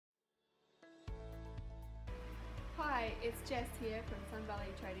it's Jess here from Sun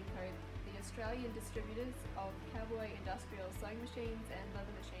Valley Trading Co, the Australian distributors of cowboy industrial sewing machines and leather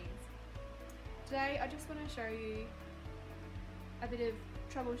machines. Today I just want to show you a bit of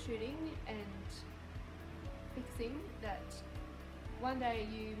troubleshooting and fixing that one day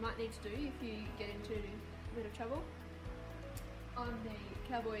you might need to do if you get into a bit of trouble on the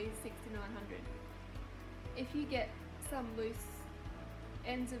Cowboy 6900. If you get some loose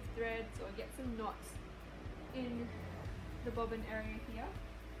ends of threads or get some knots in the bobbin area here,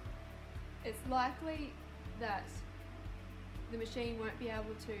 it's likely that the machine won't be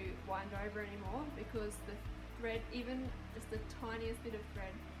able to wind over anymore because the thread, even just the tiniest bit of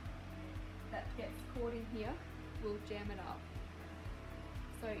thread that gets caught in here, will jam it up.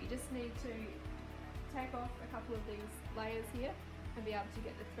 So you just need to take off a couple of these layers here and be able to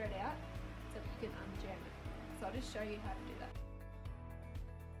get the thread out so that you can unjam it. So I'll just show you how to do that.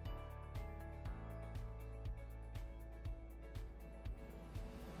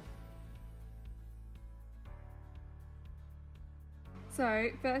 So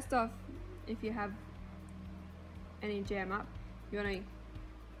first off, if you have any jam up, you want to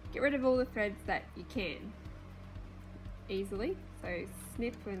get rid of all the threads that you can easily. So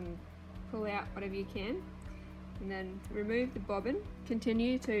snip and pull out whatever you can, and then remove the bobbin.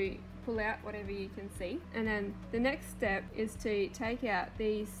 Continue to pull out whatever you can see, and then the next step is to take out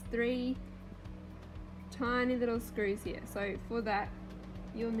these 3 tiny little screws here. So for that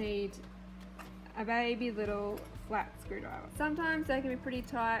you'll need a baby little flat screwdriver. Sometimes they can be pretty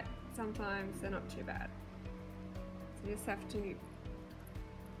tight, sometimes they're not too bad. So you just have to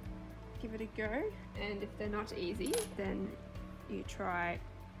give it a go, and if they're not easy, then you try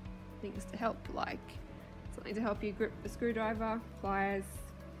things to help, like something to help you grip the screwdriver, pliers,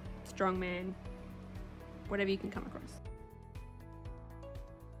 strongman, whatever you can come across.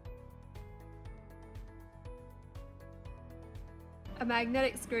 A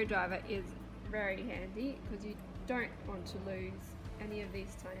magnetic screwdriver is very handy because you don't want to lose any of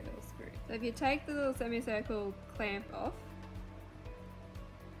these tiny little screws. So if you take the little semicircle clamp off,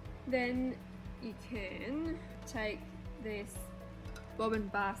 then you can take this bobbin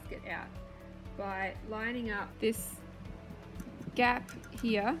basket out by lining up this gap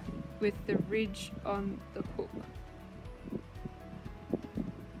here with the ridge on the hook.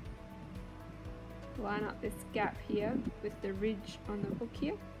 Line up this gap here with the ridge on the hook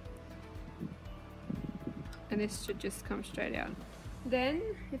here, and this should just come straight out. Then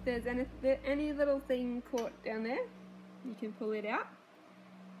if there's any little thing caught down there, you can pull it out.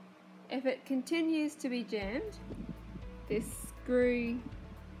 If it continues to be jammed, this screw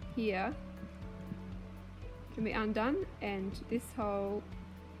here can be undone, and the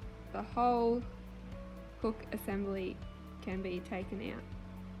whole hook assembly can be taken out.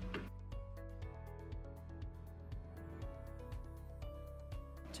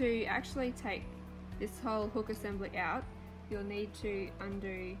 To actually take this whole hook assembly out, you'll need to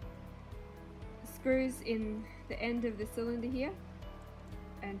undo the screws in the end of the cylinder here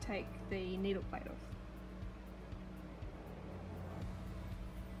and take the needle plate off.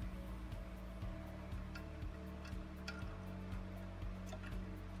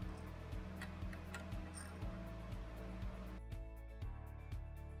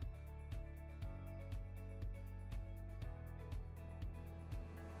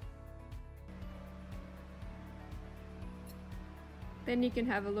 Then you can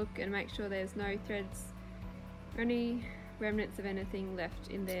have a look and make sure there's no threads or any remnants of anything left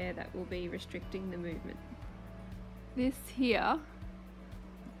in there that will be restricting the movement. This here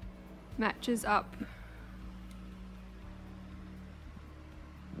matches up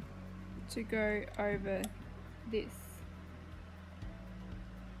to go over this,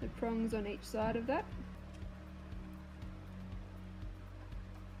 the prongs on each side of that.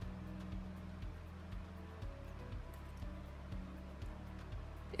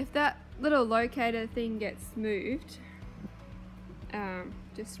 If that little locator thing gets moved,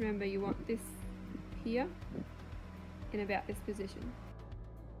 just remember you want this here in about this position.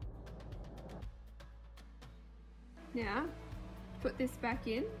 Now, put this back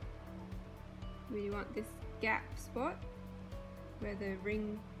in, we want this gap spot where the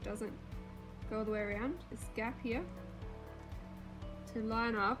ring doesn't go all the way around, this gap here, to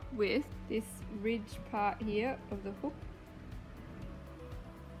line up with this ridge part here of the hook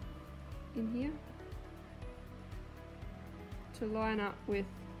in here, to line up with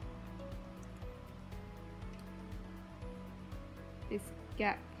this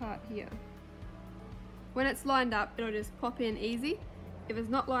gap part here. When it's lined up, it'll just pop in easy. If it's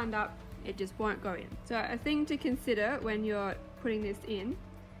not lined up, it just won't go in. So a thing to consider when you're putting this in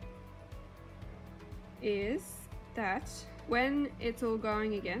is that when it's all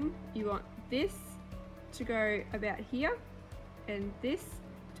going again, you want this to go about here and this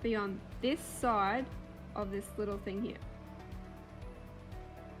to be on this side of this little thing here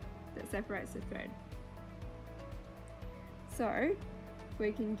that separates the thread. So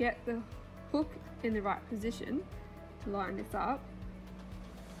we can get the hook in the right position to line this up,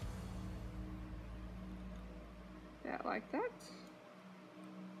 about like that,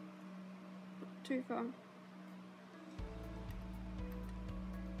 not too far.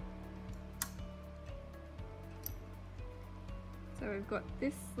 So we've got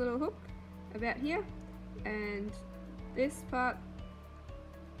this little hook about here, and this part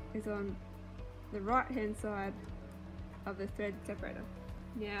is on the right hand side of the thread separator.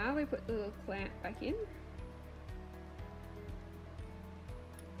 Now we put the little clamp back in.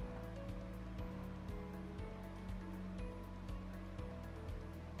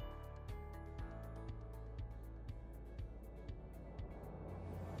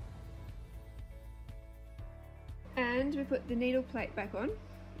 And we put the needle plate back on.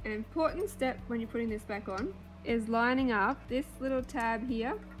 An important step when you're putting this back on is lining up this little tab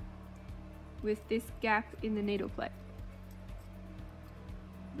here with this gap in the needle plate.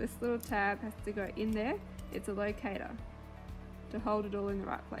 This little tab has to go in there. It's a locator to hold it all in the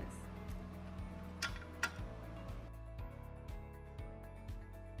right place.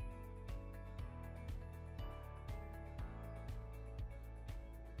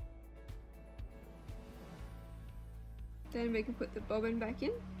 Then we can put the bobbin back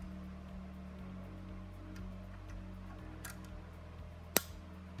in.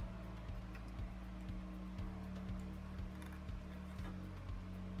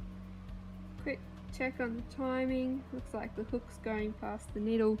 Quick check on the timing. Looks like the hook's going past the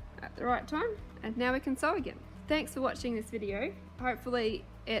needle at the right time. And now we can sew again. Thanks for watching this video. Hopefully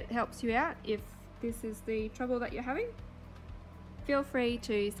it helps you out if this is the trouble that you're having. Feel free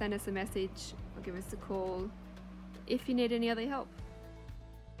to send us a message or give us a call if you need any other help.